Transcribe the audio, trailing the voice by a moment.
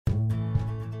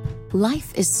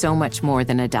Life is so much more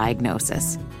than a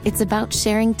diagnosis. It's about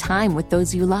sharing time with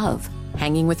those you love,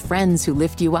 hanging with friends who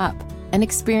lift you up, and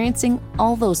experiencing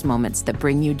all those moments that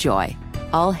bring you joy.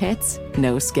 All hits,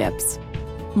 no skips.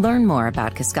 Learn more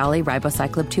about Kisqali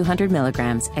Ribociclib 200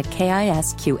 milligrams at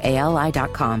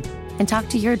KISQALI.com and talk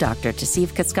to your doctor to see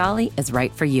if Kisqali is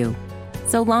right for you.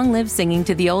 So long live singing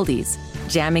to the oldies,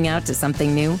 jamming out to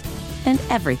something new, and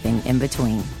everything in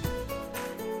between.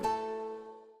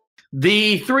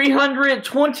 The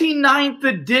 329th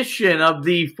edition of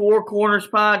the Four Corners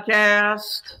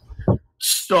Podcast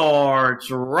starts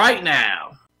right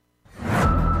now.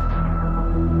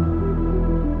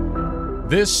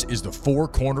 This is the Four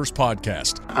Corners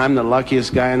Podcast. I'm the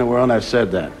luckiest guy in the world. I've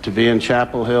said that. To be in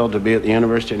Chapel Hill, to be at the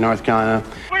University of North Carolina.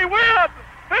 We win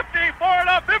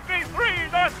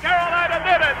 54-53. North Carolina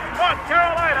did it. North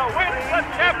Carolina wins the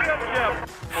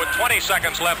championship. With 20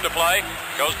 seconds left to play,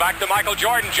 goes back to Michael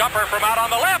Jordan. Jumper from out on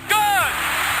the left. Good!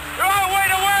 Oh, way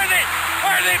to Worthy!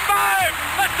 Worthy 5!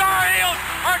 The Tar Heels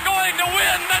are going to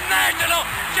win the national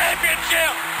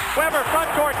championship! Weber,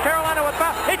 front court, Carolina with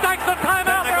foul. He takes the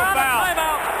timeout. They're out of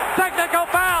timeout.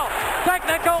 Technical foul.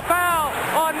 Technical foul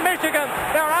on Michigan.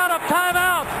 They're out of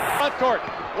timeout. Front court.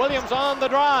 Williams on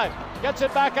the drive. Gets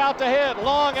it back out to hit.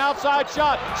 Long outside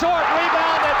shot. Short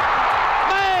rebounded.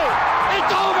 May.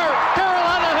 It's over.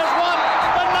 Carolina has won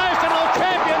the national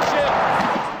championship.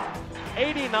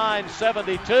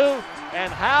 89-72.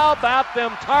 And how about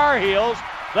them Tar Heels?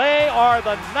 They are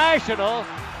the national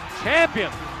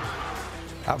champions.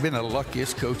 I've been the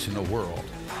luckiest coach in the world.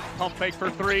 Pump fake for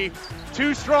three.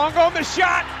 Too strong on the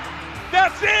shot.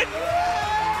 That's it.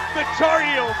 The Tar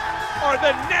Heels are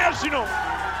the national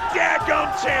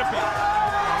daggum champions.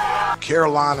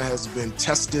 Carolina has been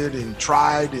tested and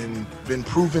tried and been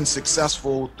proven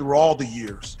successful through all the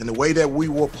years. And the way that we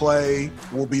will play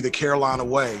will be the Carolina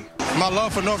way. My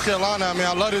love for North Carolina,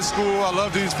 I love this school, I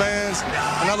love these fans,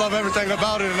 and I love everything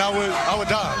about it, and I would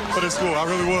die for this school, I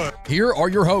really would. Here are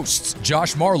your hosts,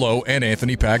 Josh Marlowe and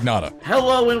Anthony Pagnotta.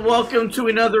 Hello and welcome to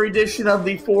another edition of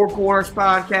the Four Corners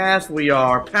Podcast. We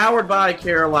are powered by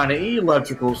Carolina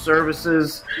Electrical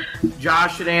Services.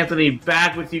 Josh and Anthony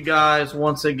back with you guys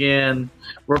once again,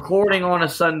 recording on a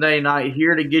Sunday night,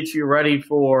 here to get you ready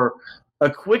for a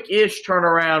quick-ish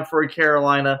turnaround for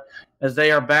Carolina as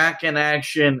they are back in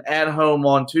action at home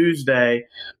on Tuesday,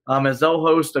 as they'll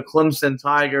host the Clemson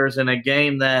Tigers in a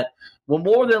game that will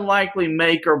more than likely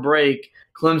make or break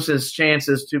Clemson's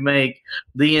chances to make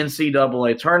the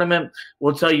NCAA tournament.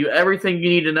 We'll tell you everything you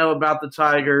need to know about the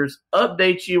Tigers,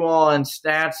 update you on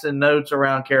stats and notes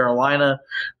around Carolina,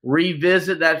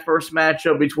 revisit that first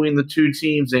matchup between the two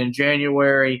teams in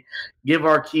January, give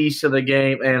our keys to the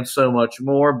game, and so much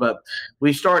more. But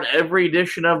we start every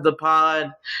edition of the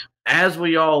pod, as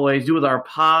we always do, with our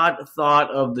pod thought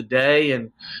of the day,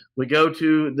 and we go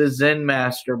to the Zen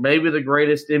Master, maybe the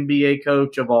greatest NBA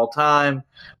coach of all time,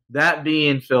 that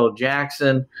being Phil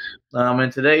Jackson.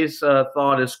 And today's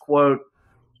thought is, quote,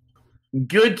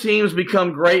 "Good teams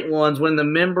become great ones when the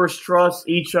members trust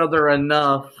each other often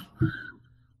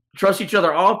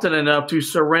enough to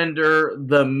surrender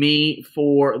the me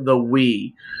for the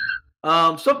we."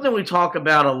 Something we talk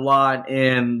about a lot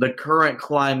in the current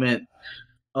climate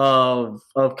of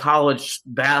college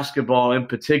basketball in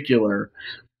particular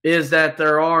is that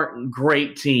there aren't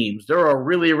great teams. There are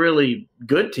really, really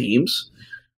good teams.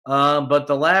 But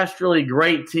the last really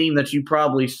great team that you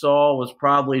probably saw was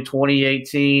probably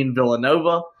 2018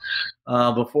 Villanova.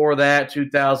 Before that,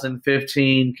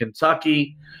 2015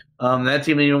 Kentucky. That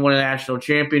team didn't even win a national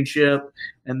championship.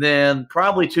 And then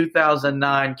probably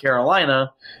 2009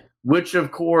 Carolina, which,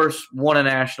 of course, won a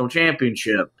national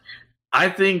championship. I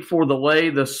think for the way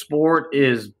the sport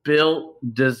is built,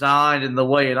 designed, and the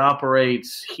way it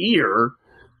operates here,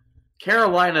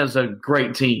 Carolina is a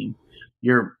great team.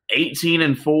 You're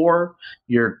 18-4.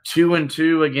 You're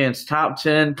 2-2 against top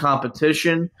 10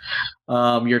 competition.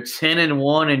 You're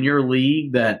 10-1 in your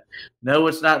league. That, no,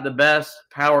 it's not the best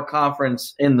power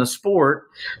conference in the sport,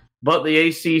 but the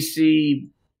ACC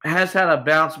has had a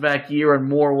bounce back year in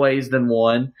more ways than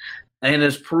one, and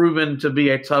has proven to be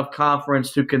a tough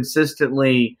conference to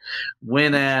consistently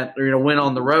win at, or win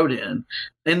on the road in.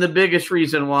 And the biggest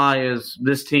reason why is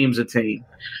this team's a team.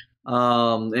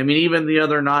 Even the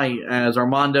other night, as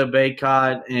Armando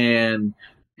Bacot and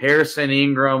Harrison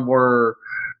Ingram were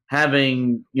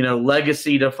having,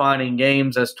 legacy-defining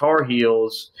games as Tar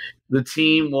Heels, the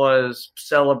team was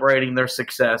celebrating their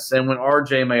success. And when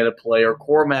RJ made a play or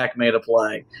Cormac made a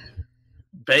play,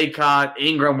 Baycott,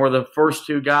 Ingram were the first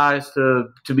two guys to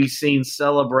be seen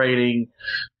celebrating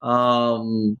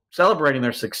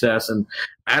their success. And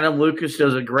Adam Lucas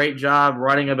does a great job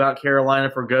writing about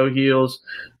Carolina for Go Heels.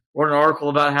 Wrote an article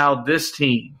about how this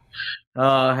team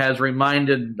has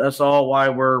reminded us all why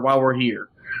we're here.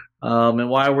 And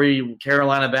why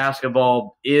Carolina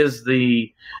basketball is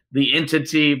the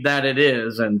entity that it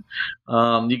is. And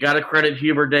you got to credit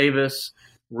Hubert Davis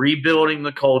rebuilding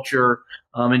the culture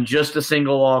in just a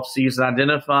single offseason,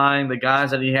 identifying the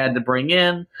guys that he had to bring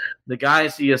in, the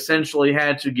guys he essentially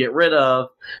had to get rid of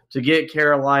to get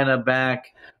Carolina back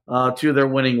to their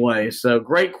winning ways. So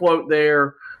great quote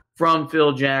there from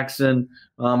Phil Jackson,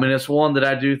 and it's one that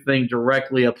I do think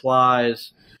directly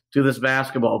applies to this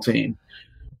basketball team.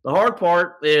 The hard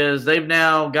part is they've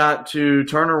now got to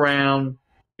turn around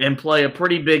and play a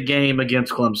pretty big game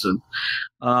against Clemson.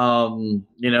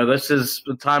 This is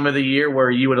the time of the year where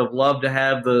you would have loved to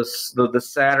have the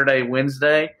Saturday,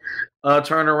 Wednesday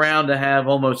turnaround, to have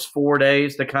almost 4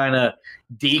 days to kind of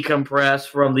decompress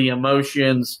from the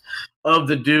emotions of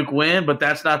the Duke win, but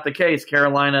that's not the case.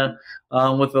 Carolina,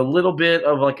 with a little bit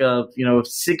of like a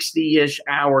 60-ish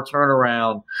hour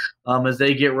turnaround as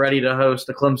they get ready to host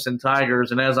the Clemson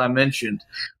Tigers. And as I mentioned,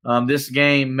 this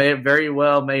game very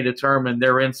well may determine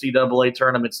their NCAA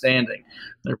tournament standing.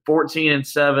 They're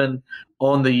 14-7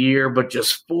 on the year, but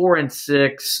just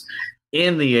 4-6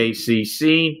 in the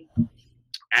ACC.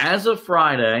 As of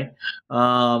Friday,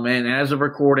 and as of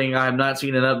recording, I have not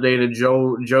seen an updated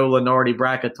Joe Lunardi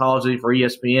bracketology for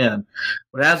ESPN.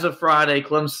 But as of Friday,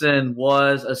 Clemson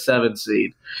was a 7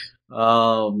 seed.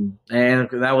 And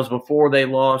that was before they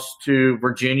lost to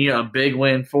Virginia, a big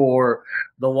win for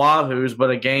the Wahoos, but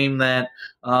a game that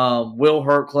will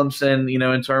hurt Clemson,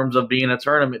 in terms of being a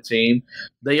tournament team.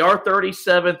 They are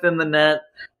 37th in the net,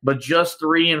 but just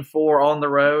 3-4 on the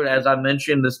road. As I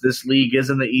mentioned, this league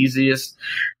isn't the easiest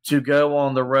to go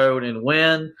on the road and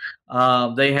win.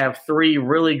 They have 3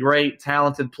 really great,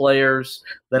 talented players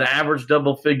that average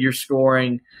double-figure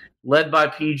scoring, led by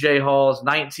P.J. Hall's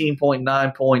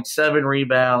 19.9 points, 7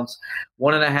 rebounds,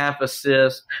 1.5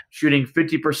 assists, shooting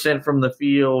 50% from the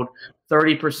field,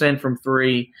 30% from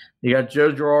 3. You got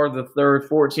Joe Girard III,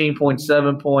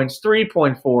 14.7 points,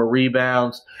 3.4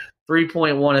 rebounds,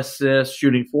 3.1 assists,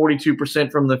 shooting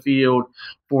 42% from the field,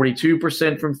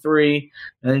 42% from 3.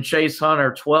 And then Chase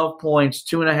Hunter, 12 points,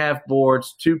 2.5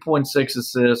 boards, 2.6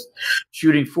 assists,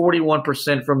 shooting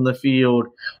 41% from the field,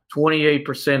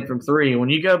 28% from 3. When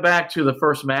you go back to the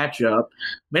first matchup,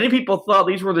 many people thought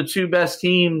these were the 2 best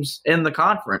teams in the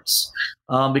conference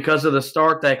because of the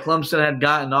start that Clemson had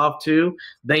gotten off to.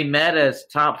 They met as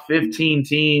top 15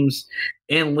 teams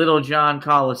in Little John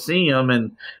Coliseum,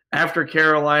 and after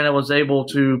Carolina was able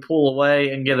to pull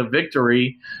away and get a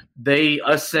victory, they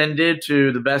ascended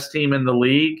to the best team in the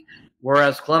league,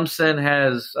 whereas Clemson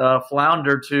has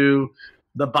floundered to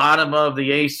the bottom of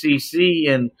the ACC.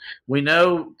 And we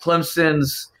know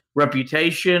Clemson's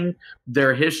reputation,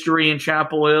 their history in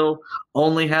Chapel Hill,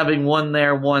 only having won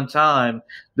there one time.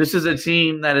 This is a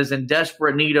team that is in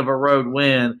desperate need of a road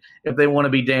win if they want to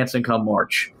be dancing come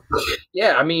March.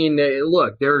 Yeah, I mean,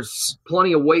 look, there's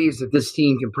plenty of ways that this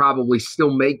team can probably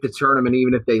still make the tournament.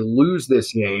 Even if they lose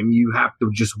this game, you have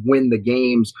to just win the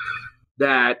games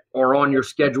that are on your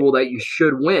schedule that you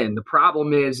should win. The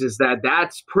problem is that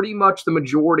that's pretty much the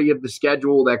majority of the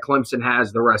schedule that Clemson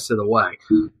has the rest of the way.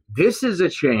 This is a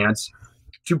chance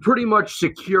to pretty much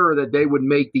secure that they would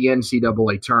make the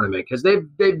NCAA tournament because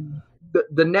the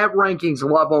net rankings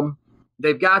love them.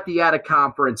 They've got the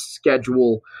out-of-conference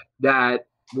schedule that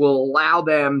will allow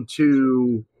them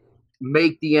to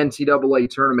make the NCAA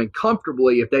tournament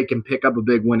comfortably if they can pick up a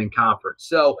big win in conference.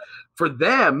 So for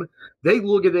them, they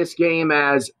look at this game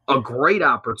as a great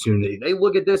opportunity. They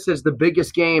look at this as the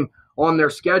biggest game on their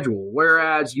schedule.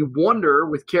 Whereas you wonder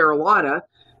with Carolina,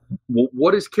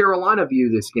 what does Carolina view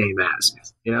this game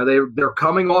as? They're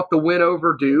coming off the win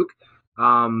over Duke.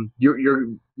 You're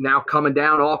now coming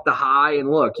down off the high. And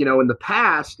look, in the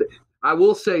past, I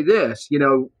will say this,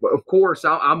 of course,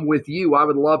 I'm with you. I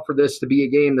would love for this to be a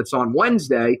game that's on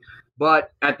Wednesday.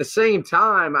 But at the same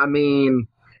time, I mean,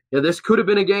 this could have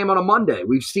been a game on a Monday.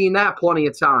 We've seen that plenty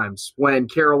of times when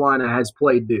Carolina has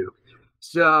played Duke.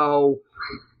 So,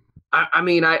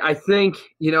 I think,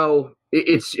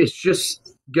 it's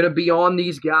just going to be on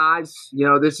these guys.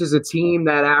 This is a team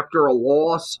that after a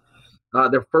loss,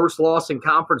 their first loss in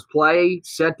conference play,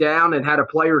 sat down and had a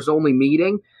players-only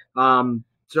meeting.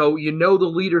 So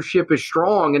the leadership is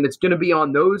strong, and it's going to be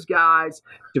on those guys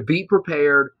to be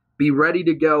prepared, be ready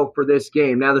to go for this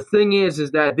game. Now, the thing is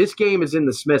that this game is in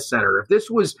the Smith Center. If this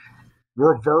was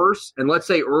reverse, and let's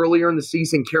say earlier in the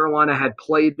season Carolina had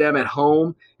played them at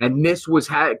home, and this was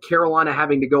Carolina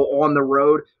having to go on the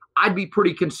road, I'd be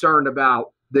pretty concerned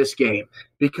about this game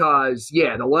because,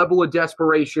 yeah, the level of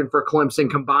desperation for Clemson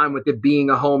combined with it being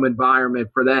a home environment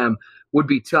for them would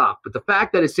be tough. But the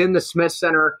fact that it's in the Smith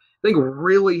Center, I think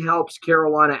really helps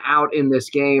Carolina out in this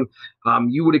game.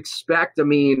 You would expect,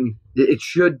 it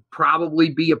should probably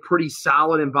be a pretty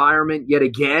solid environment yet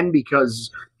again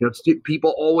because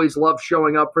people always love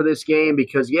showing up for this game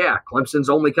because, yeah, Clemson's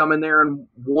only come in there and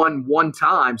won one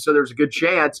time. So there's a good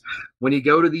chance when you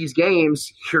go to these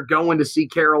games, you're going to see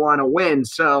Carolina win.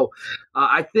 So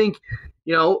I think,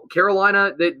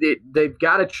 Carolina, they've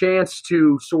got a chance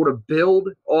to sort of build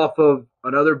off of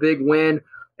another big win.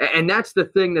 And that's the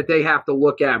thing that they have to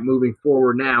look at moving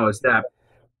forward now is that,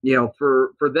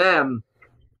 for them,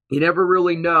 you never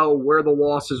really know where the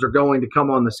losses are going to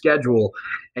come on the schedule.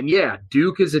 And, yeah,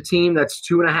 Duke is a team that's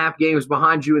 2.5 games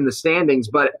behind you in the standings.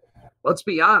 But let's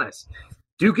be honest,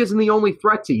 Duke isn't the only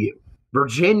threat to you.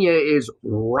 Virginia is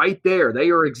right there. They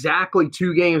are exactly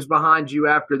 2 games behind you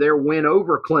after their win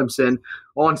over Clemson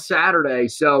on Saturday.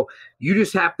 So you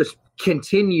just have to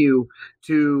continue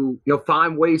to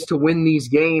find ways to win these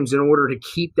games in order to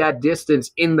keep that distance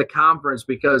in the conference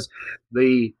because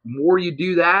the more you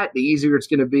do that, the easier it's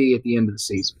going to be at the end of the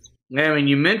season. Yeah,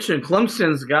 you mentioned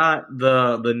Clemson's got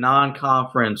the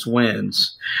non-conference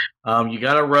wins. You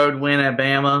got a road win at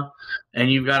Bama,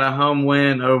 and you've got a home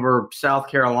win over South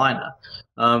Carolina.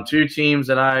 2 teams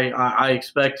that I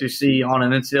expect to see on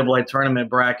an NCAA tournament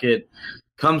bracket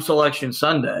come Selection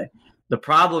Sunday. The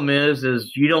problem is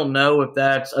you don't know if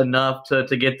that's enough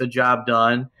to get the job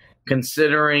done,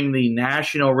 considering the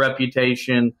national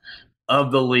reputation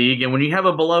of the league. And when you have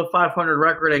a below 500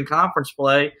 record in conference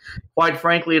play, quite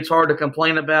frankly, it's hard to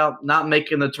complain about not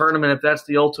making the tournament if that's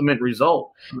the ultimate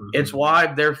result. Mm-hmm. It's why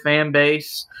their fan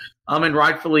base, and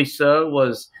rightfully so,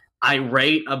 was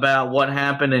irate about what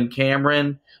happened in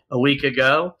Cameron a week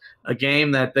ago, a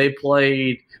game that they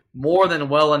played more than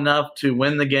well enough to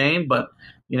win the game, but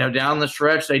down the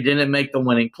stretch, they didn't make the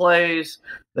winning plays.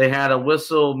 They had a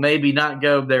whistle maybe not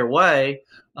go their way,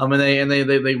 and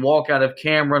they walk out of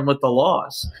Cameron with the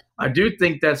loss. I do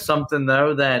think that's something,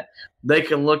 though, that they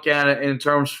can look at it in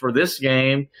terms for this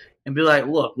game and be like,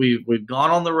 look, we've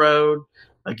gone on the road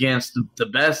against the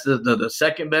best, the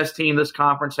second best team this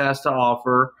conference has to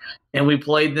offer, and we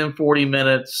played them 40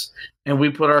 minutes, and we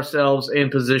put ourselves in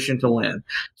position to win.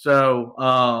 So,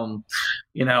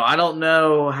 I don't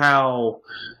know how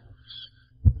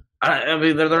 –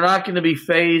 they're not going to be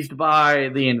fazed by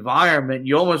the environment.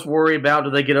 You almost worry about, do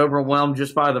they get overwhelmed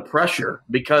just by the pressure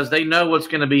because they know what's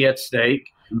going to be at stake.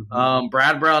 Mm-hmm.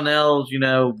 Brad Brownell's,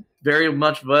 very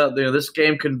much, this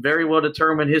game can very well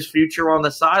determine his future on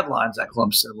the sidelines at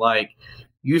Clemson. Like,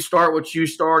 you start what you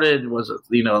started, was it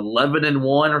 11-1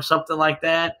 or something like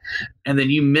that, and then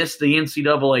you miss the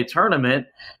NCAA tournament.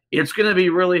 It's going to be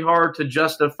really hard to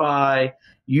justify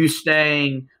you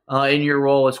staying in your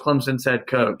role as Clemson's head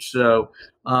coach. So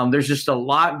there's just a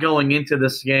lot going into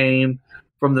this game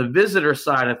from the visitor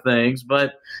side of things.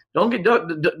 But don't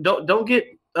get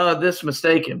this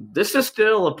mistaken. This is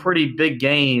still a pretty big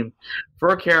game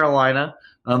for Carolina.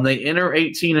 They enter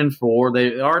 18-4.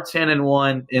 They are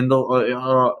 10-1 in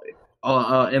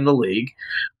the league.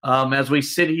 As we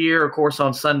sit here, of course,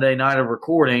 on Sunday night of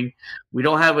recording, we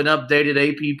don't have an updated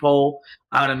AP poll.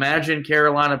 I would imagine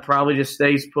Carolina probably just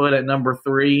stays put at number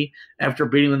 3 after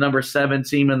beating the number 7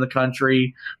 team in the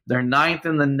country. They're 9th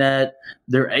in the net.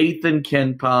 They're 8th in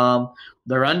KenPom.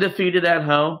 They're undefeated at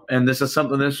home, and this is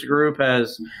something this group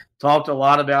has talked a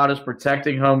lot about, is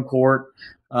protecting home court.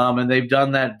 And they've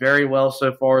done that very well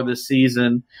so far this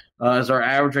season, as they're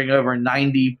averaging over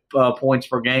 90 points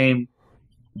per game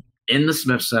in the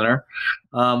Smith Center.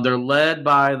 They're led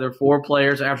by their 4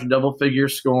 players after double-figure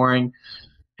scoring,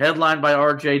 headlined by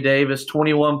R.J. Davis,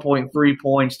 21.3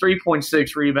 points,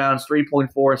 3.6 rebounds,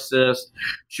 3.4 assists,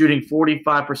 shooting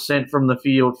 45% from the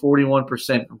field,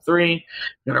 41% from 3.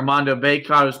 And Armando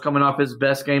Bacot, who's coming off his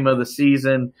best game of the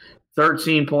season,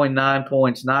 13.9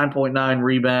 points, 9.9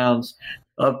 rebounds.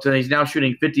 He's now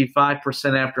shooting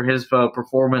 55% after his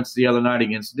performance the other night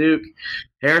against Duke.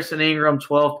 Harrison Ingram,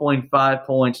 12.5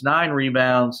 points, 9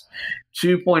 rebounds,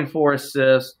 2.4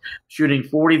 assists, shooting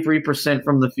 43%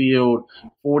 from the field,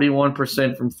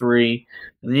 41% from 3.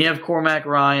 And then you have Cormac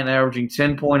Ryan averaging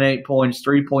 10.8 points,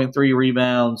 3.3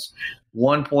 rebounds,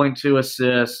 1.2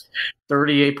 assists,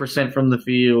 38% from the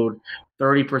field,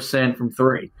 30% from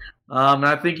 3. And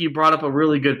I think you brought up a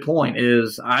really good point.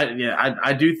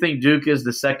 I do think Duke is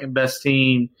the second best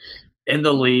team in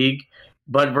the league.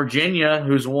 But Virginia,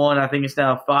 who's won, I think it's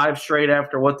now 5 straight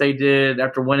after what they did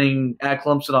after winning at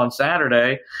Clemson on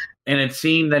Saturday, and it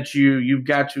seemed that you've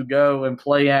got to go and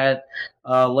play at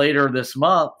later this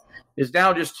month, is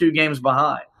now just 2 games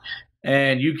behind.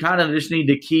 And you kind of just need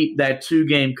to keep that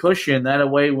 2-game cushion. That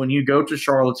way, when you go to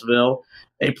Charlottesville,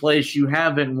 a place you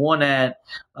haven't won at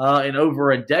in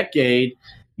over a decade,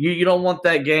 you don't want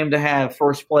that game to have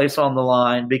first place on the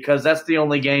line, because that's the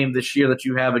only game this year that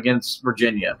you have against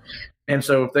Virginia. And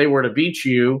so if they were to beat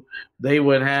you, they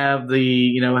would have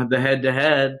the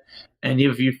head-to-head. And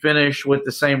if you finish with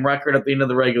the same record at the end of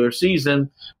the regular season,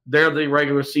 they're the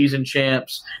regular season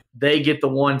champs. They get the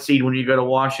 1 seed when you go to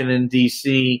Washington,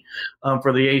 D.C.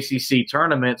 For the ACC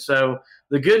tournament. So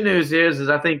the good news is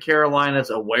I think Carolina's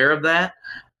aware of that.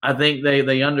 I think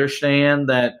they understand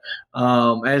that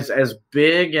as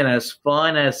big and as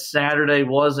fun as Saturday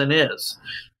was and is,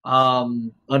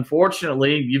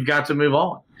 unfortunately, you've got to move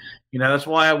on. That's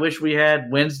why I wish we had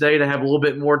Wednesday to have a little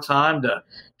bit more time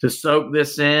to soak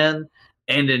this in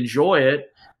and enjoy it.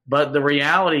 But the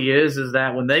reality is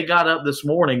that when they got up this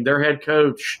morning, their head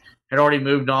coach had already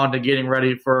moved on to getting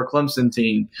ready for a Clemson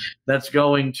team that's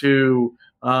going to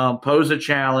pose a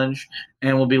challenge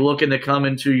and will be looking to come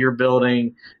into your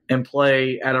building and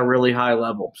play at a really high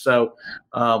level. So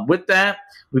with that,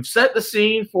 we've set the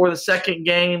scene for the second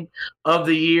game of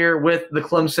the year with the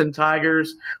Clemson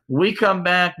Tigers. When we come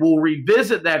back, we'll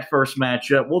revisit that first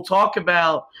matchup. We'll talk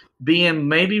about being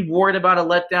maybe worried about a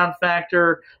letdown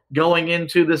factor going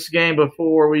into this game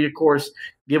before we, of course,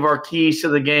 give our keys to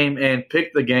the game and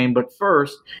pick the game. But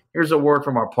first, here's a word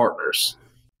from our partners.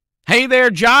 Hey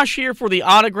there, Josh here for the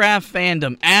Autograph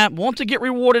Fandom app. Want to get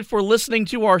rewarded for listening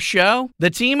to our show? The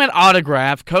team at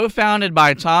Autograph, co-founded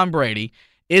by Tom Brady,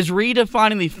 is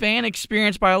redefining the fan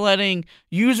experience by letting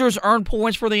users earn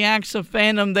points for the acts of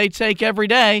fandom they take every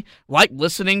day, like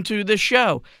listening to this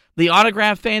show. The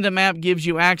Autograph Fandom app gives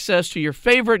you access to your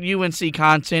favorite UNC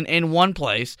content in one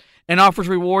place and offers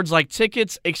rewards like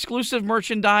tickets, exclusive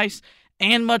merchandise,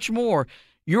 and much more.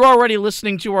 You're already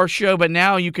listening to our show, but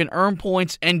now you can earn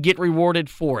points and get rewarded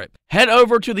for it. Head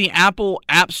over to the Apple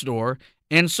App Store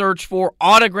and search for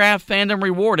Autograph Fandom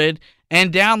Rewarded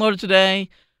and download it today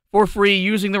for free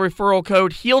using the referral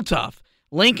code HeelTough.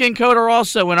 Link and code are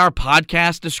also in our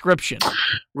podcast description.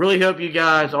 Really hope you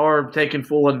guys are taking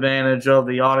full advantage of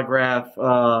the Autograph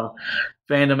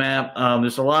Fandom app.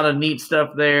 There's a lot of neat stuff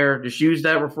there. Just use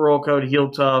that referral code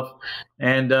HeelTough.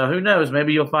 And who knows,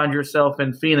 maybe you'll find yourself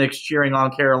in Phoenix cheering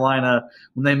on Carolina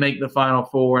when they make the Final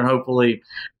Four and hopefully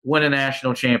win a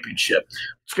national championship.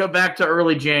 Let's go back to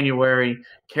early January.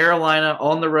 Carolina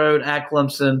on the road at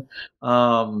Clemson.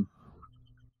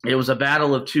 It was a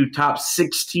battle of 2 top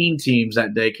 16 teams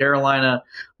that day. Carolina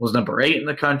was number 8 in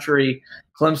the country.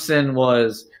 Clemson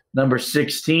was number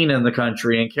 16 in the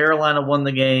country. And Carolina won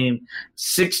the game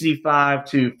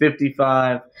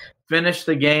 65-55. Finished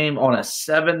the game on a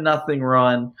 7-0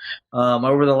 run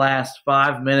over the last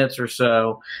 5 minutes or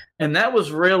so. And that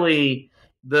was really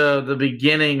the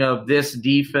beginning of this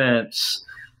defense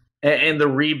and the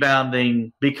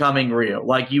rebounding becoming real.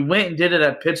 Like, you went and did it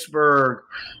at Pittsburgh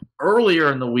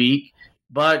earlier in the week,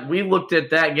 but we looked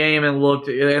at that game and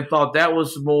thought that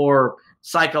was more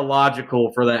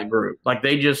psychological for that group. Like,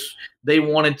 they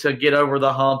wanted to get over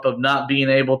the hump of not being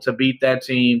able to beat that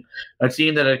team, a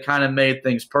team that had kind of made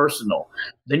things personal.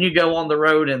 Then you go on the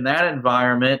road in that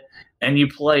environment and you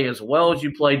play as well as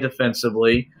you play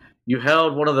defensively. You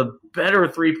held one of the better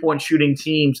three-point shooting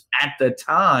teams at the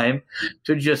time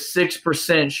to just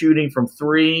 6% shooting from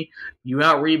 3. You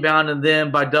out-rebounded them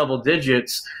by double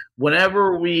digits.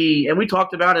 Whenever we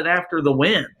talked about it after the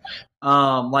win,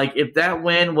 like, if that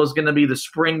win was going to be the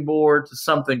springboard to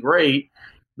something great,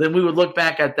 then we would look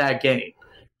back at that game.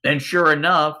 And sure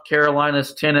enough,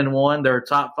 Carolina's 10-1. They're a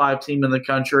top 5 team in the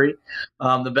country,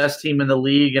 the best team in the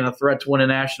league, and a threat to win a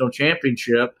national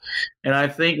championship. And I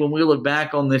think when we look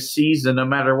back on this season, no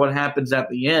matter what happens at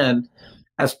the end,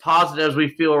 as positive as we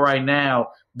feel right now,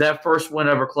 that first win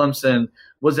over Clemson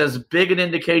was as big an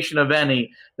indication of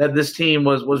any that this team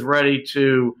was ready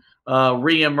to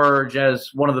reemerge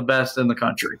as one of the best in the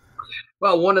country.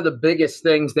 Well, one of the biggest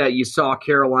things that you saw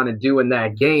Carolina do in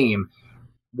that game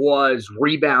was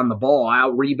rebound the ball,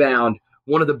 out-rebound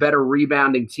one of the better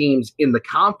rebounding teams in the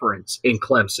conference in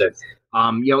Clemson.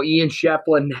 Ian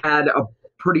Shefflin had a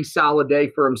pretty solid day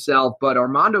for himself, but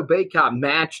Armando Bacot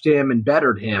matched him and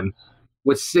bettered him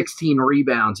with 16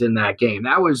 rebounds in that game.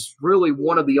 That was really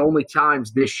one of the only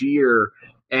times this year,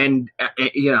 and,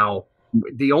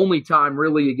 the only time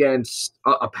really against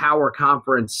a power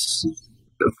conference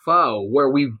foe where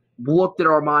we've looked at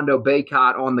Armando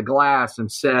Bacot on the glass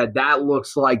and said, that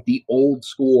looks like the old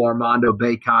school Armando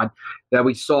Bacot that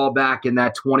we saw back in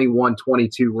that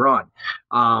 21-22 run.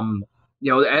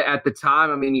 At the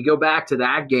time, I mean, you go back to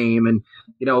that game and,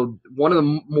 one of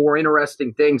the more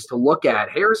interesting things to look at,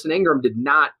 Harrison Ingram did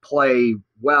not play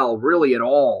well really at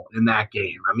all in that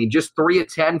game. I mean, just 3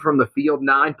 of 10 from the field,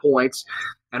 9 points,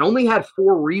 and only had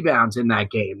 4 rebounds in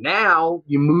that game. Now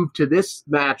you move to this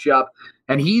matchup,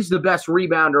 and he's the best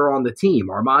rebounder on the team.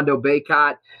 Armando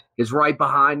Bacot is right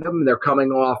behind him. They're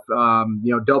coming off,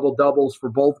 double-doubles for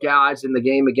both guys in the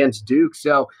game against Duke.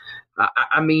 So,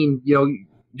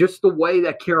 just the way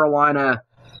that Carolina,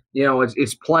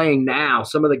 is playing now,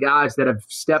 some of the guys that have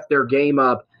stepped their game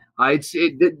up,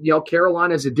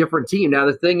 Carolina is a different team. Now,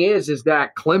 the thing is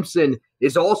that Clemson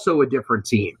is also a different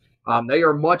team. They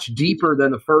are much deeper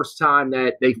than the first time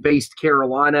that they faced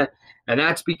Carolina, and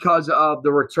that's because of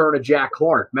the return of Jack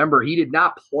Clark. Remember, he did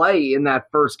not play in that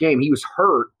first game. He was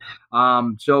hurt.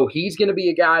 So he's going to be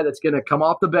a guy that's going to come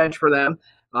off the bench for them.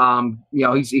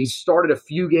 He's started a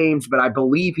few games, but I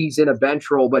believe he's in a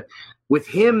bench role. But with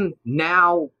him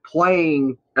now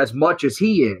playing as much as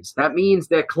he is, that means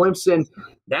that Clemson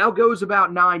now goes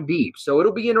about 9 deep. So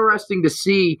it'll be interesting to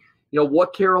see,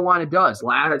 what Carolina does.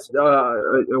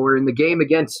 We're in the game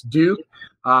against Duke.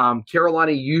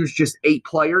 Carolina used just 8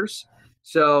 players.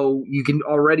 So you can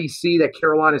already see that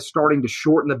Carolina is starting to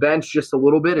shorten the bench just a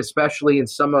little bit, especially in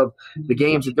some of the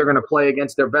games that they're going to play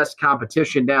against their best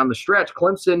competition down the stretch.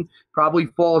 Clemson probably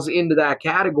falls into that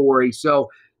category. So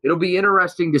it'll be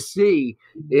interesting to see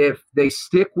if they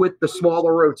stick with the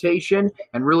smaller rotation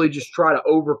and really just try to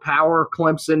overpower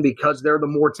Clemson because they're the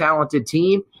more talented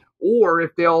team, or if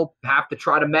they'll have to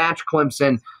try to match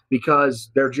Clemson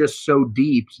because they're just so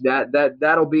deep.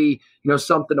 That'll be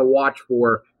something to watch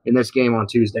for in this game on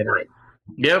Tuesday night.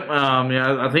 Yep.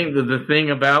 I think the thing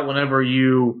about whenever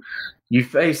you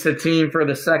face a team for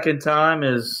the second time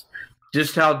is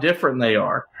just how different they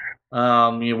are.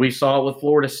 We saw it with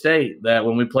Florida State, that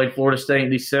when we played Florida State in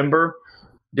December,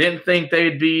 didn't think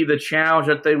they'd be the challenge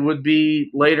that they would be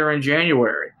later in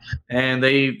January. And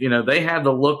they had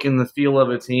the look and the feel of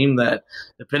a team that,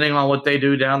 depending on what they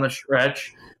do down the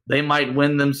stretch, they might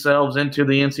win themselves into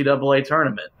the NCAA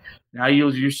tournament. Now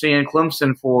you're seeing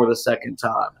Clemson for the second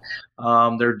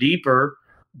time. They're deeper,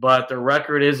 but their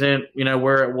record isn't,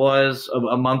 where it was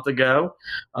a month ago.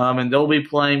 And they'll be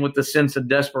playing with the sense of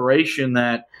desperation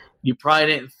that you probably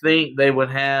didn't think they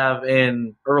would have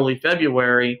in early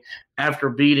February after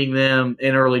beating them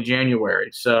in early January.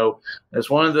 So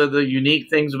that's one of the unique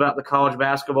things about the college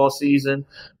basketball season,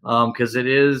 because it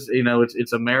is,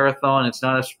 it's a marathon. It's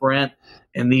not a sprint.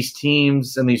 And these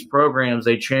teams and these programs,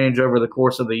 they change over the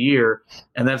course of the year.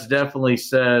 And that's definitely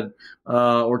said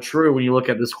or true when you look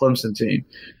at this Clemson team.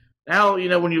 Now,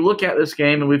 when you look at this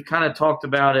game, and we've kind of talked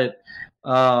about it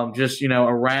around,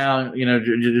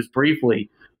 just briefly,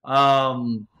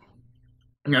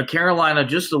 Carolina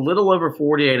just a little over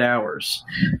 48 hours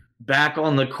back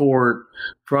on the court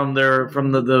from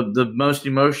the most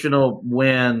emotional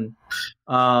win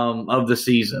of the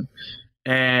season.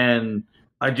 And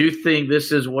I do think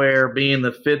this is where being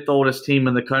the 5th oldest team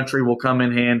in the country will come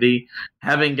in handy.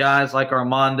 Having guys like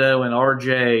Armando and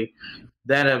RJ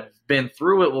that have been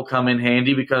through it will come in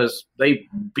handy, because they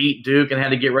beat Duke and had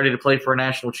to get ready to play for a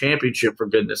national championship, for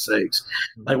goodness sakes.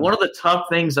 Like, one of the tough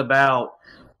things about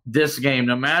this game,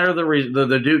 no matter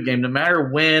the Duke game, no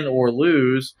matter win or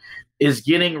lose, is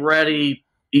getting ready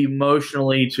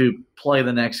emotionally to play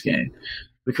the next game,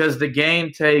 because the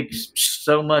game takes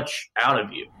so much out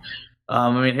of you.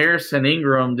 Harrison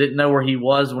Ingram didn't know where he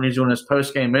was when he was doing his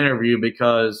post-game interview,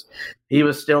 because he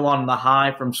was still on the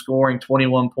high from scoring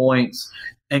 21 points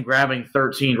and grabbing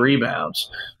 13 rebounds.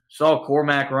 Saw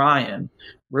Cormac Ryan,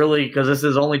 really, because this is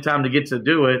his only time to get to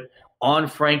do it, on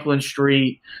Franklin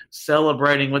Street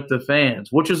celebrating with the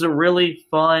fans, which is a really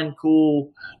fun,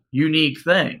 cool, unique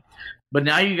thing. But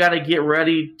now you got to get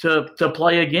ready to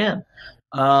play again.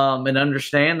 And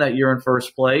understand that you're in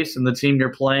first place and the team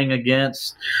you're playing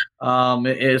against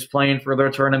is playing for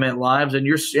their tournament lives,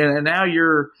 and now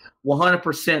you're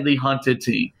 100% the hunted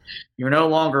team. You're no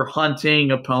longer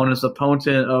hunting opponents.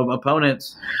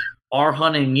 Opponents are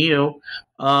hunting you.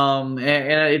 And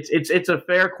it's a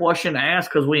fair question to ask,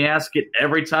 because we ask it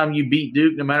every time you beat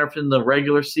Duke, no matter if it's in the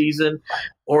regular season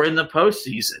or in the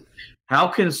postseason. How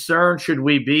concerned should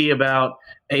we be about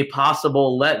a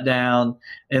possible letdown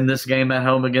in this game at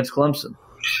home against Clemson?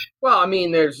 Well,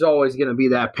 there's always going to be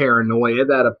that paranoia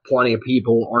that plenty of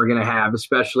people are going to have,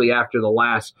 especially after the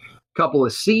last couple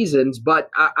of seasons. But,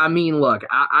 I mean, look,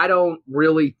 I don't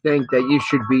really think that you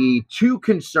should be too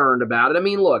concerned about it. I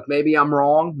mean, look, maybe I'm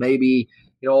wrong. Maybe,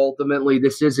 ultimately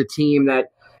this is a team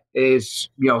that is,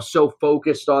 so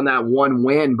focused on that one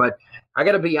win. But I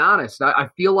got to be honest, I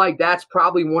feel like that's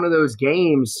probably one of those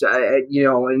games,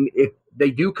 and if they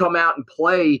do come out and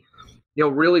play,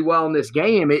 really well in this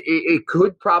game, it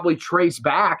could probably trace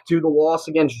back to the loss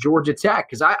against Georgia Tech.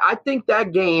 Because I think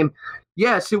that game,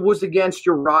 yes, it was against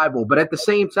your rival, but at the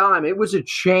same time, it was a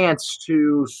chance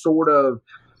to sort of,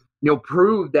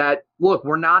 prove that, look,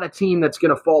 we're not a team that's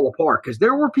going to fall apart. Because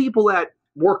there were people that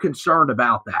were concerned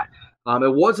about that.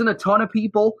 It wasn't a ton of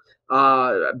people,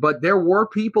 but there were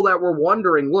people that were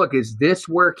wondering, look, is this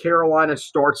where Carolina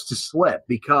starts to slip?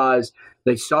 Because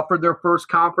they suffered their first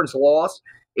conference loss.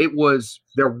 It was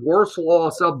their worst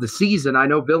loss of the season. I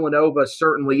know Villanova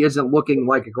certainly isn't looking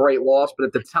like a great loss, but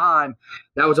at the time,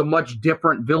 that was a much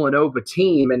different Villanova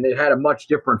team, and it had a much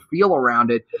different feel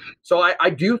around it. So I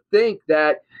do think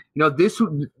that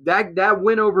that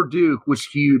win over Duke was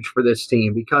huge for this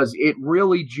team, because it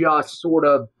really just sort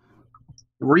of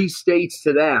restates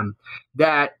to them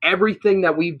that everything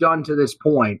that we've done to this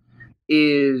point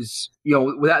is,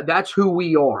 that's who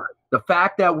we are. The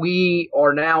fact that we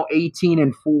are now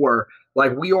 18-4,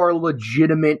 like, we are a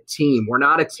legitimate team. We're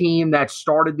not a team that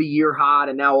started the year hot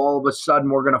and now all of a sudden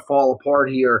we're going to fall apart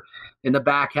here in the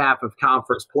back half of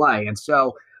conference play. And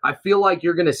so I feel like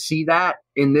you're going to see that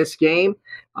in this game.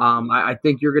 I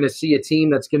think you're going to see a team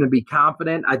that's going to be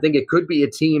confident. I think it could be a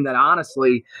team that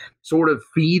honestly sort of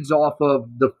feeds off of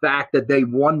the fact that they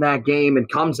won that game and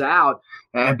comes out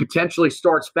and potentially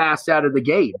starts fast out of the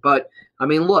gate. But, I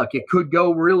mean, look, it could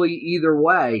go really either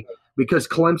way, because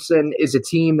Clemson is a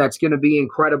team that's going to be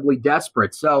incredibly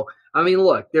desperate. So, I mean,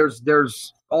 look,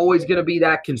 there's always going to be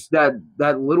that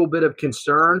little bit of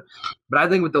concern. But I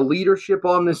think with the leadership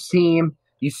on this team,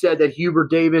 you said that Hubert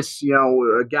Davis,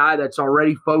 a guy that's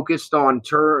already focused on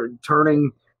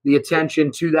turning the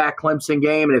attention to that Clemson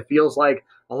game, and it feels like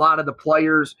a lot of the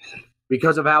players,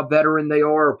 because of how veteran they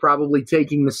are probably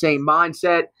taking the same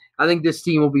mindset. I think this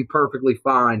team will be perfectly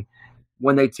fine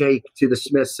when they take to the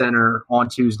Smith Center on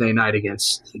Tuesday night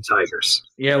against the Tigers.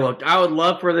 Yeah, look, I would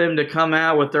love for them to come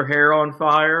out with their hair on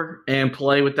fire and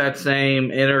play with that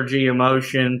same energy,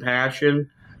 emotion, passion.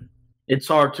 It's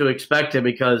hard to expect it,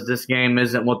 because this game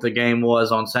isn't what the game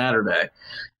was on Saturday.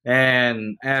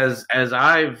 And as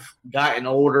I've gotten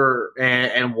older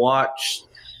and watched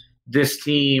this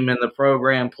team and the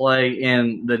program play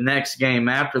in the next game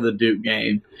after the Duke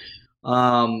game,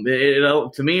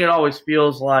 to me it always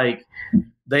feels like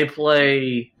they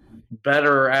play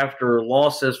better after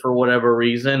losses for whatever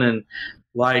reason. And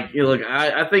look,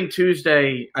 I think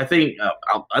Tuesday, I think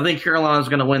Carolina's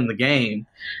going to win the game.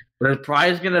 But it probably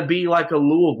is going to be like a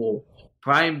Louisville,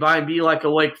 probably might be like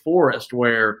a Wake Forest,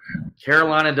 where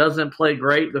Carolina doesn't play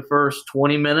great the first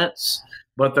 20 minutes,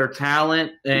 but their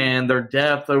talent and their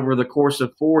depth over the course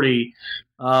of 40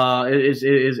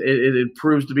 it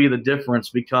proves to be the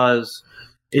difference, because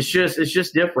it's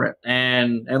just different.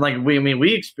 And like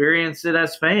we experience it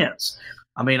as fans.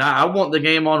 I mean, I want the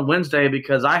game on Wednesday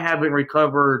because I haven't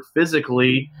recovered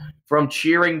physically from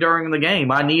cheering during the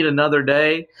game. I need another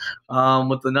day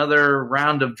with another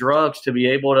round of drugs to be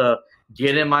able to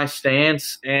get in my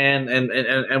stance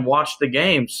and watch the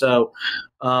game. So,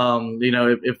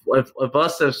 if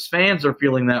us as fans are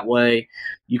feeling that way,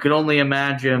 you can only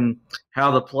imagine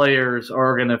how the players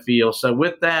are going to feel. So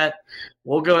with that,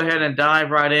 we'll go ahead and dive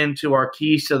right into our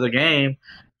keys to the game.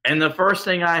 And the first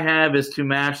thing I have is to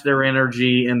match their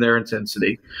energy and their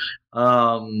intensity.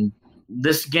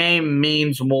 This game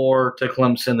means more to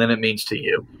Clemson than it means to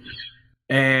you.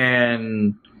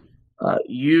 And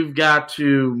you've got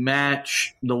to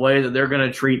match the way that they're going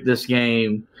to treat this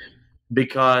game,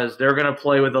 because they're going to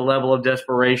play with a level of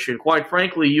desperation, quite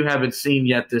frankly, you haven't seen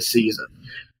yet this season.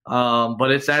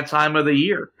 But it's that time of the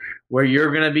year where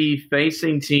you're going to be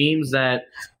facing teams that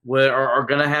are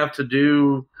going to have to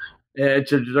do they're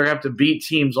going to have to beat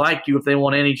teams like you if they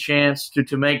want any chance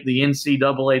to make the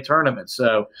NCAA tournament.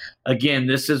 So, again,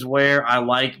 this is where I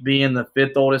like being the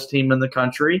fifth oldest team in the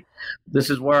country. This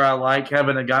is where I like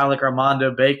having a guy like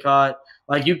Armando Bacot.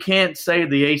 Like, you can't say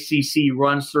the ACC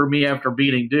runs through me after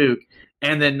beating Duke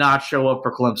and then not show up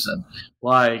for Clemson.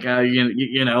 Like,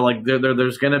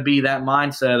 there's going to be that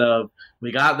mindset of,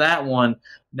 we got that one,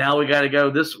 now we got to go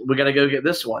get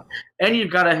this one. And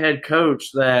you've got a head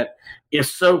coach that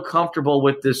is so comfortable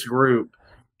with this group.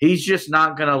 He's just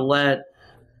not going to let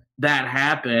that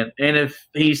happen. And if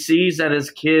he sees that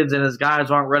his kids and his guys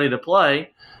aren't ready to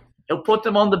play, he'll put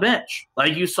them on the bench.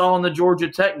 Like you saw in the Georgia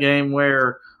Tech game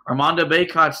where Armando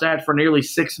Bacot sat for nearly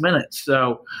 6 minutes.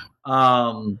 So,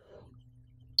 I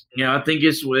think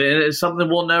it's something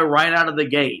we'll know right out of the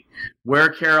gate where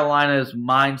Carolina's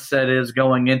mindset is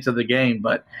going into the game.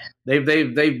 But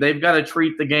they've got to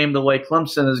treat the game the way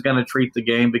Clemson is going to treat the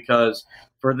game, because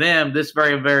for them, this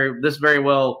very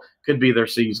well could be their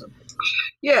season.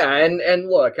 Yeah, and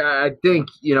look, I think,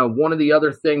 one of the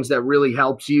other things that really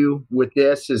helps you with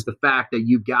this is the fact that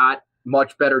you got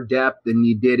much better depth than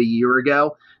you did a year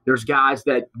ago. There's guys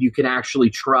that you can actually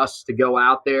trust to go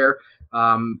out there.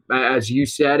 As you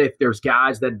said, if there's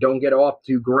guys that don't get off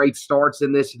to great starts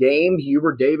in this game,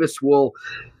 Hubert Davis will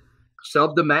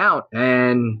sub them out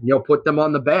and put them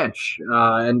on the bench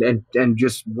and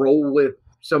just roll with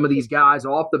some of these guys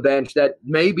off the bench that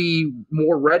may be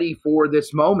more ready for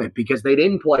this moment because they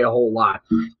didn't play a whole lot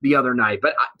the other night.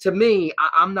 But to me,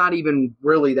 I'm not even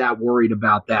really that worried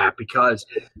about that, because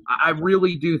I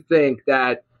really do think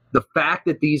that the fact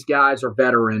that these guys are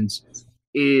veterans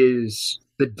is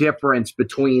the difference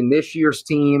between this year's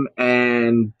team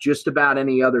and just about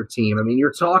any other team. I mean,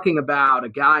 you're talking about a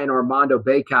guy in Armando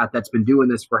Bacot that's been doing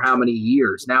this for how many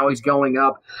years? Now he's going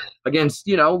up against,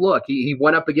 look, he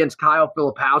went up against Kyle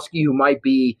Filipowski, who might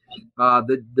be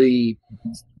the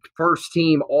first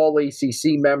team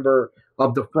All-ACC member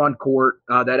of the front court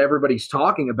that everybody's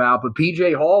talking about. But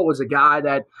P.J. Hall was a guy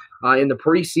that in the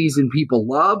preseason people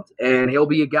loved, and he'll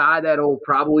be a guy that will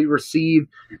probably receive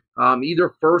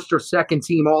either first or second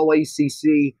team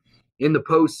All-ACC in the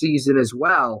postseason as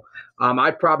well.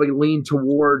 I'd probably lean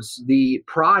towards the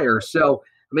prior. So,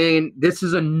 I mean, this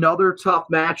is another tough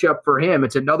matchup for him.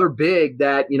 It's another big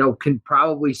that, can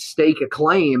probably stake a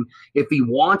claim if he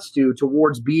wants to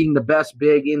towards being the best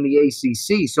big in the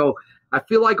ACC. So I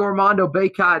feel like Armando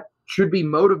Bacot should be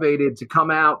motivated to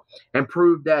come out and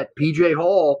prove that P.J.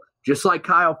 Hall, just like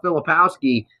Kyle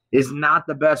Filipowski, is not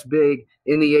the best big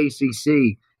in the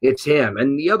ACC. It's him.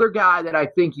 And the other guy that I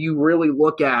think you really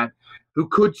look at who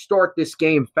could start this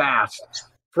game fast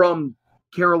from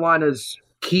Carolina's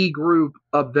key group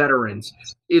of veterans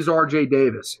is R.J.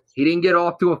 Davis. He didn't get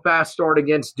off to a fast start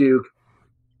against Duke.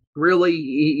 Really,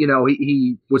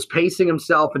 he was pacing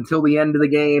himself until the end of the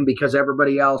game because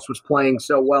everybody else was playing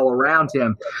so well around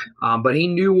him. But he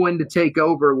knew when to take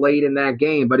over late in that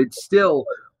game. But it still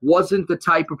wasn't the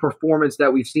type of performance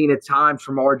that we've seen at times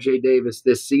from R.J. Davis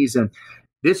this season.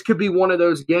 This could be one of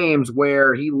those games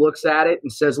where he looks at it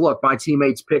and says, look, my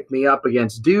teammates picked me up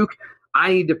against Duke.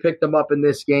 I need to pick them up in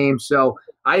this game. So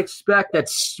I expect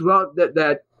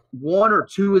that one or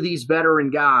two of these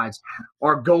veteran guys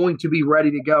are going to be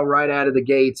ready to go right out of the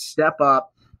gate, step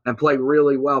up, and play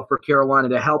really well for Carolina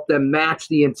to help them match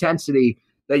the intensity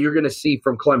that you're going to see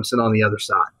from Clemson on the other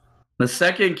side. The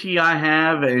second key I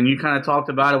have, and you kind of talked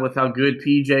about it with how good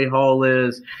P.J. Hall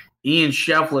is, Ian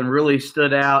Shefflin really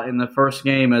stood out in the first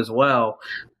game as well,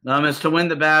 is to win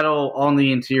the battle on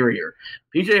the interior.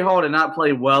 P.J. Hall did not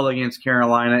play well against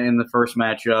Carolina in the first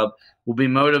matchup. Will be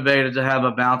motivated to have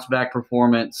a bounce-back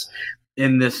performance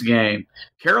in this game.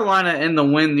 Carolina, in the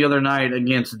win the other night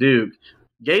against Duke,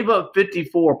 gave up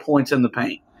 54 points in the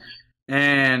paint.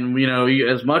 And,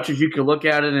 as much as you could look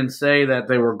at it and say that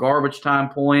they were garbage time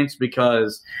points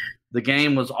because the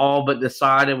game was all but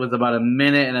decided with about a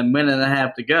minute and a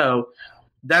half to go,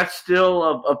 that's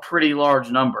still a pretty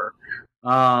large number.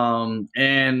 And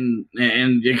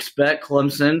expect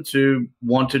Clemson to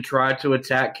want to try to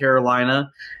attack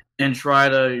Carolina and try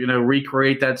to,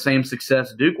 recreate that same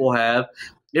success Duke will have.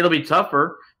 It'll be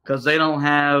tougher because they don't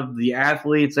have the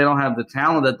athletes, they don't have the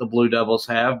talent that the Blue Devils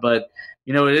have, but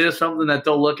it is something that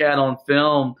they'll look at on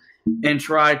film and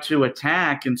try to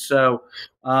attack. And so,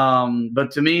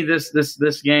 but to me,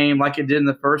 this game, like it did in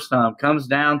the first time, comes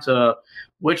down to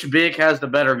which big has the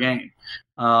better game.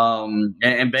 And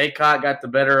Bacot got the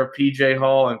better of P.J.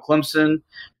 Hall and Clemson,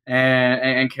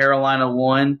 and Carolina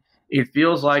won. It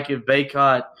feels like if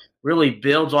Bacot really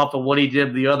builds off of what he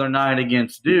did the other night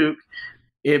against Duke,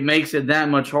 it makes it that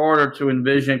much harder to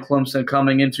envision Clemson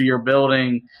coming into your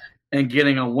building and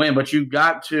getting a win. But you've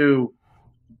got to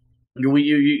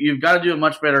do a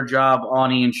much better job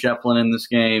on Ian Shefflin in this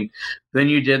game than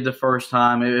you did the first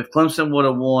time. If Clemson would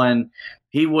have won,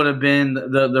 he would have been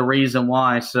the reason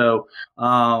why. So,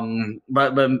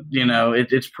 but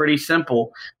it's pretty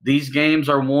simple. These games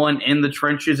are won in the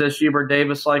trenches, as Hubert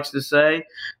Davis likes to say.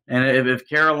 And if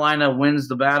Carolina wins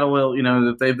the battle,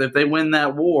 if they win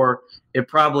that war, it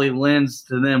probably lends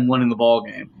to them winning the ball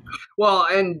game. Well,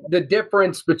 and the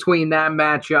difference between that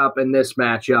matchup and this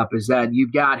matchup is that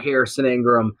you've got Harrison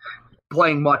Ingram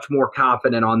playing much more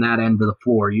confident on that end of the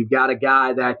floor. You've got a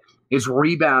guy that is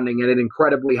rebounding at an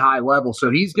incredibly high level, so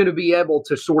he's going to be able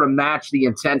to sort of match the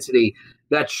intensity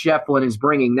that Shefflin is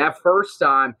bringing. That first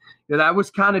time, that was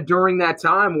kind of during that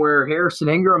time where Harrison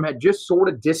Ingram had just sort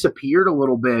of disappeared a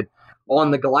little bit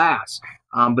on the glass.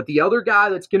 But the other guy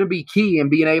that's going to be key in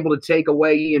being able to take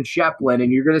away Ian Shefflin,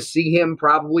 and you're going to see him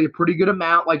probably a pretty good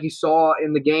amount like you saw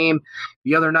in the game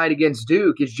the other night against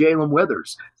Duke, is Jalen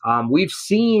Withers. We've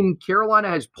seen Carolina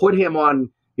has put him on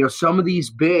some of these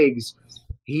bigs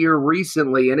here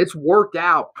recently, and it's worked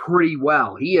out pretty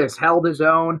well. He has held his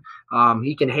own.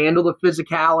 He can handle the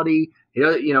physicality.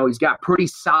 He's got pretty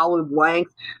solid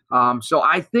length. So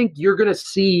I think you're going to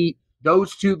see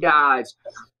those two guys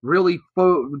really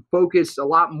focus a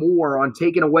lot more on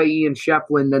taking away Ian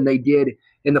Shefflin than they did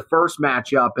in the first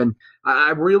matchup. And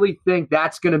I really think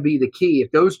that's going to be the key.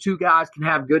 If those two guys can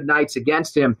have good nights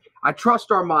against him, I trust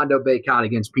Armando Bacot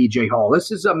against P.J. Hall. This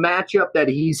is a matchup that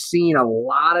he's seen a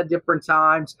lot of different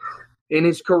times in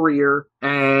his career,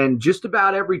 and just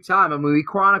about every time. I mean, we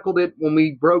chronicled it when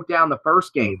we broke down the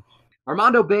first game.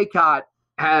 Armando Bacot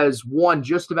has won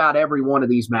just about every one of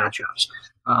these matchups.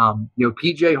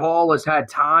 P.J. Hall has had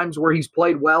times where he's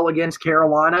played well against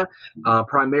Carolina,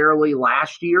 primarily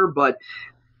last year, but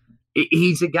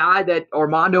he's a guy that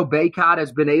Armando Bacot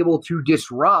has been able to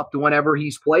disrupt whenever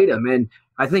he's played him. And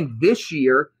I think this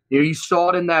year, you saw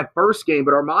it in that first game,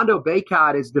 but Armando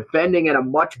Bacot is defending at a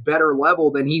much better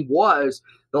level than he was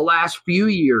the last few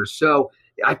years. So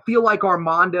I feel like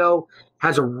Armando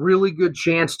has a really good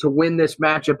chance to win this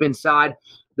matchup inside.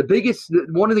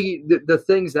 One of the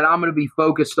things that I'm going to be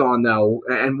focused on, though,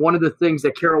 and one of the things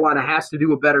that Carolina has to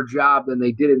do a better job than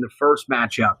they did in the first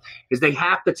matchup, is they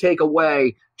have to take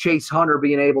away Chase Hunter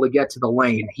being able to get to the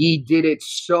lane. He did it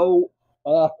so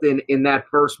often in that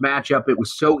first matchup. It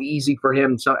was so easy for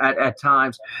him at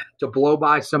times to blow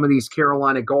by some of these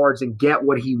Carolina guards and get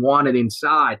what he wanted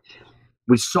inside.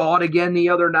 We saw it again the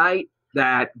other night,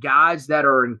 that guys that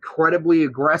are incredibly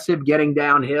aggressive getting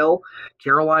downhill,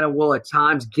 Carolina will at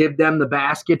times give them the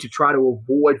basket to try to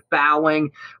avoid fouling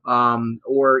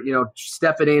or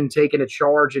stepping in, taking a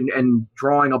charge and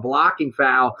drawing a blocking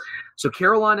foul. So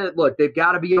Carolina, look, they've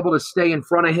got to be able to stay in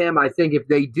front of him. I think if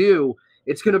they do,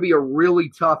 it's going to be a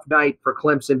really tough night for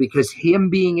Clemson, because him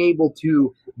being able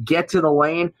to get to the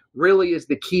lane really is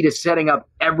the key to setting up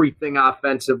everything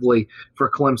offensively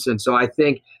for Clemson. So I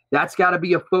think that's got to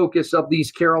be a focus of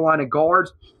these Carolina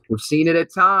guards. We've seen it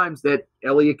at times that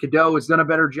Elliot Cadeau has done a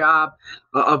better job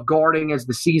of guarding as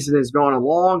the season has gone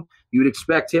along. You would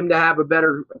expect him to have a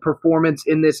better performance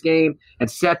in this game, and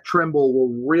Seth Trimble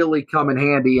will really come in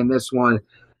handy in this one.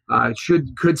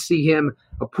 Could see him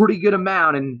a pretty good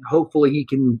amount, and hopefully he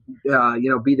can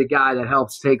be the guy that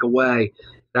helps take away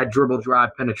that dribble drive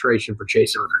penetration for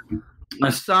Chase Hunter.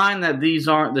 A sign that these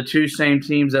aren't the two same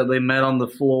teams that they met on the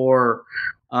floor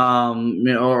or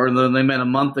they met a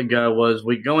month ago was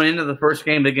going into the first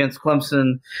game against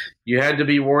Clemson, you had to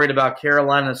be worried about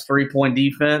Carolina's three-point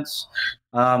defense.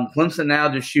 Clemson now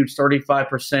just shoots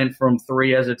 35% from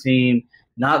three as a team,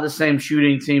 not the same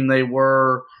shooting team they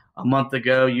were a month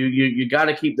ago. You got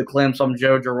to keep the Clemson on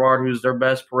Joe Girard, who's their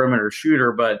best perimeter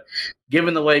shooter. But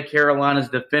given the way Carolina's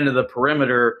defended the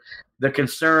perimeter, the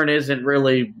concern isn't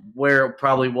really where it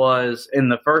probably was in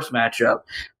the first matchup.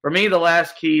 For me, the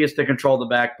last key is to control the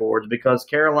backboards, because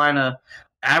Carolina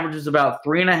averages about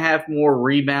 3.5 more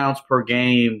rebounds per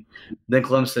game than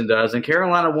Clemson does. And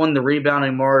Carolina won the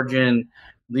rebounding margin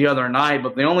the other night,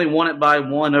 but they only won it by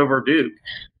 1 over Duke.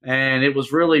 And it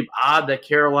was really odd that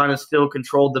Carolina still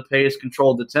controlled the pace,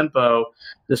 controlled the tempo,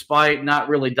 despite not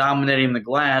really dominating the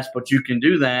glass. But you can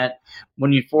do that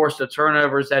when you force the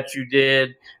turnovers that you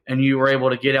did and you were able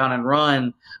to get out and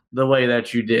run the way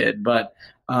that you did. But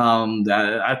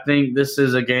I think this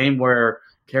is a game where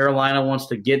Carolina wants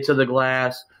to get to the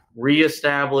glass,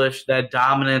 reestablish that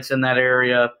dominance in that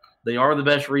area. They are the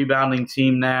best rebounding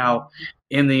team now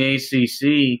in the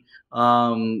ACC.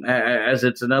 As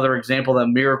it's another example that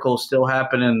miracles still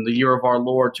happen in the year of our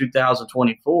Lord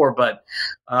 2024. But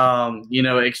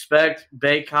expect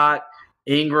Bacot,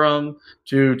 Ingram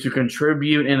to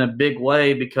contribute in a big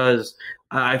way, because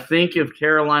I think if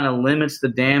Carolina limits the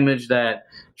damage that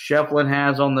Shefflin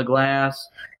has on the glass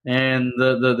and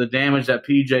the damage that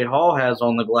P.J. Hall has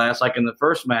on the glass, like in the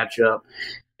first matchup,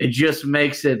 it just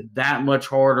makes it that much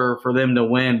harder for them to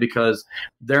win, because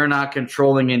they're not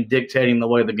controlling and dictating the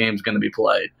way the game's going to be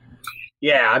played.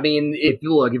 Yeah, I mean, if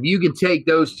you can take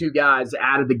those two guys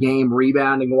out of the game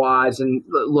rebounding-wise, and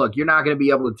look, you're not going to be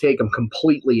able to take them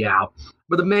completely out,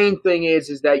 But the main thing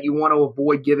is that you want to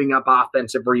avoid giving up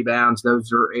offensive rebounds.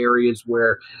 Those are areas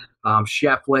where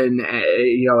Shefflin,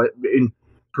 in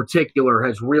particular,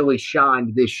 has really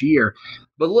shined this year.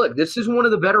 But look, this is one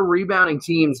of the better rebounding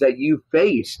teams that you've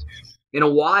faced in a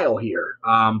while here,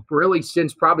 really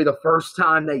since probably the first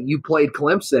time that you played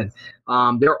Clemson.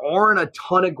 There aren't a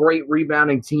ton of great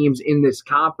rebounding teams in this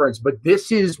conference, but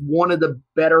this is one of the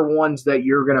better ones that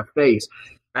you're going to face.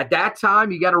 At that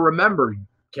time, you got to remember,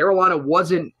 Carolina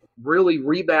wasn't really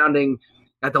rebounding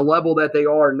at the level that they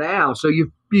are now, so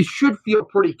you should feel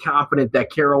pretty confident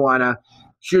that Carolina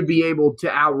should be able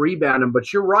to out-rebound them.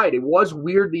 But you're right, it was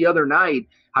weird the other night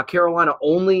how Carolina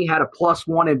only had a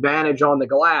 +1 advantage on the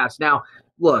glass. Now,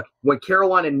 look, when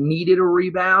Carolina needed a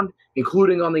rebound,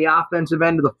 including on the offensive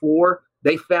end of the floor,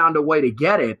 they found a way to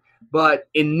get it. But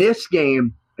in this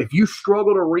game, if you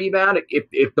struggle to rebound,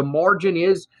 if the margin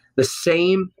is the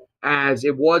same as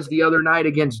it was the other night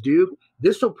against Duke,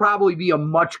 this will probably be a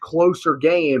much closer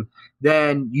game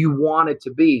than you want it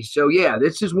to be. So, yeah,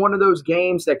 this is one of those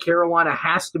games that Carolina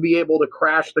has to be able to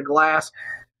crash the glass.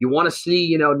 You want to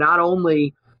see, not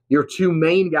only your two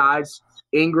main guys,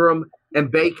 Ingram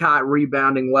and Baycott,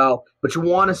 rebounding well, but you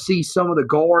want to see some of the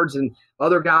guards and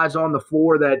other guys on the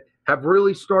floor that have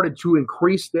really started to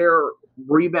increase their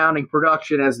rebounding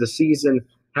production as the season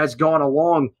has gone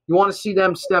along. You want to see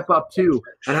them step up too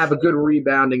and have a good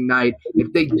rebounding night.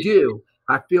 If they do,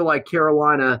 I feel like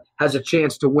Carolina has a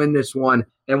chance to win this one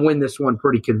and win this one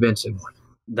pretty convincingly.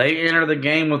 They enter the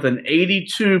game with an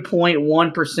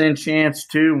 82.1% chance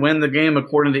to win the game,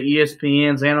 according to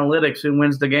ESPN's analytics. Who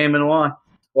wins the game and why?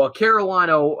 Well,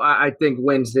 Carolina, I think,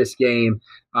 wins this game.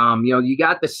 You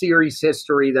got the series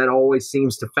history that always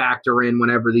seems to factor in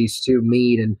whenever these two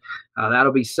meet, and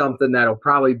that'll be something that'll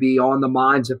probably be on the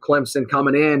minds of Clemson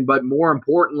coming in. But more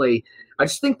importantly, I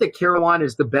just think that Carolina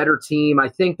is the better team. I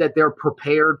think that they're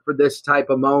prepared for this type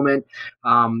of moment.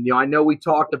 I know we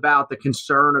talked about the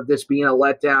concern of this being a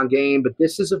letdown game, but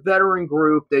this is a veteran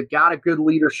group. They've got a good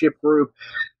leadership group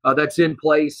that's in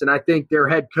place, and I think their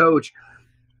head coach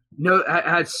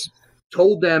has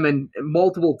told them and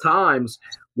multiple times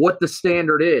what the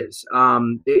standard is.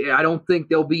 I don't think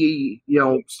they'll be,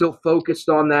 still focused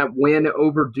on that win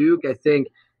over Duke. I think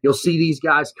you'll see these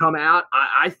guys come out.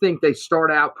 I think they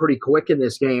start out pretty quick in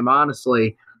this game,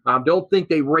 honestly. Don't think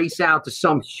they race out to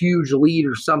some huge lead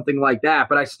or something like that,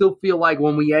 but I still feel like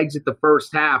when we exit the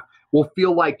first half, we'll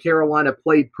feel like Carolina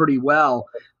played pretty well.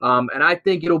 And I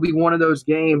think it'll be one of those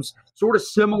games sort of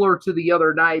similar to the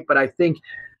other night, but I think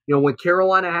when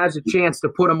Carolina has a chance to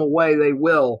put them away, they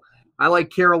will. I like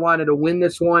Carolina to win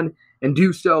this one and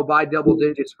do so by double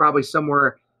digits, probably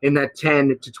somewhere in that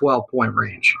 10 to 12-point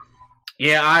range.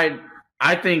 Yeah,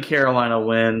 I think Carolina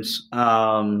wins.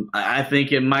 I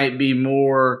think it might be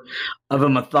more of a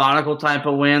methodical type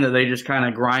of win that they just kind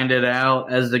of grind it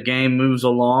out as the game moves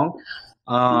along.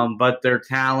 But their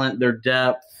talent, their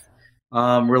depth,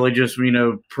 really just,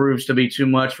 proves to be too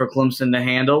much for Clemson to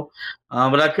handle.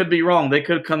 But I could be wrong. They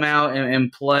could come out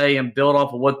and play and build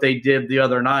off of what they did the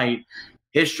other night.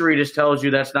 History just tells you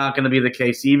that's not going to be the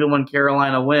case. Even when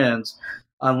Carolina wins,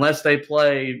 unless they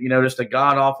play, just a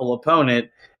god-awful opponent,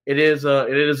 it is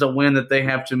a win that they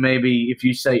have to maybe, if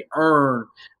you say, earn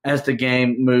as the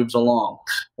game moves along.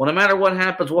 Well, no matter what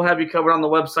happens, we'll have you covered on the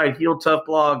website,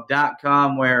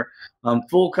 HeelToughBlog.com, where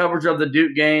full coverage of the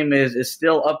Duke game is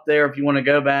still up there if you want to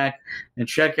go back and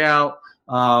check out,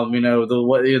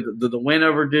 the win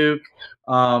over Duke,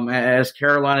 as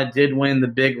Carolina did win the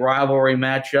big rivalry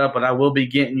matchup. But I will be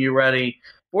getting you ready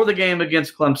for the game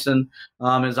against Clemson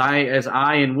as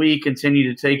I and we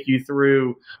continue to take you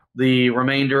through the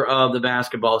remainder of the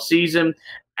basketball season.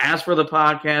 As for the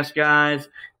podcast, guys,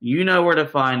 you know where to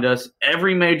find us.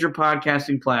 Every major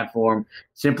podcasting platform.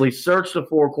 Simply search the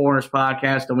Four Corners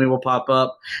Podcast and we will pop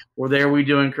up. We're there. We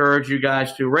do encourage you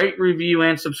guys to rate, review,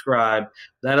 and subscribe.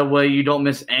 That way you don't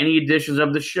miss any editions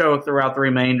of the show throughout the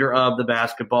remainder of the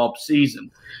basketball season.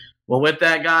 Well, with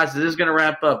that, guys, this is going to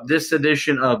wrap up this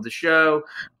edition of the show.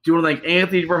 Do want to thank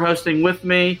Anthony for hosting with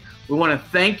me. We want to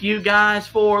thank you guys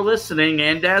for listening.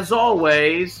 And as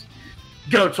always,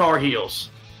 go Tar Heels.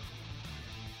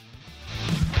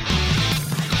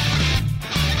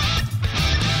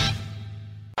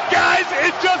 Guys,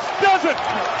 it just doesn't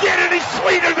get any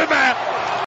sweeter than that.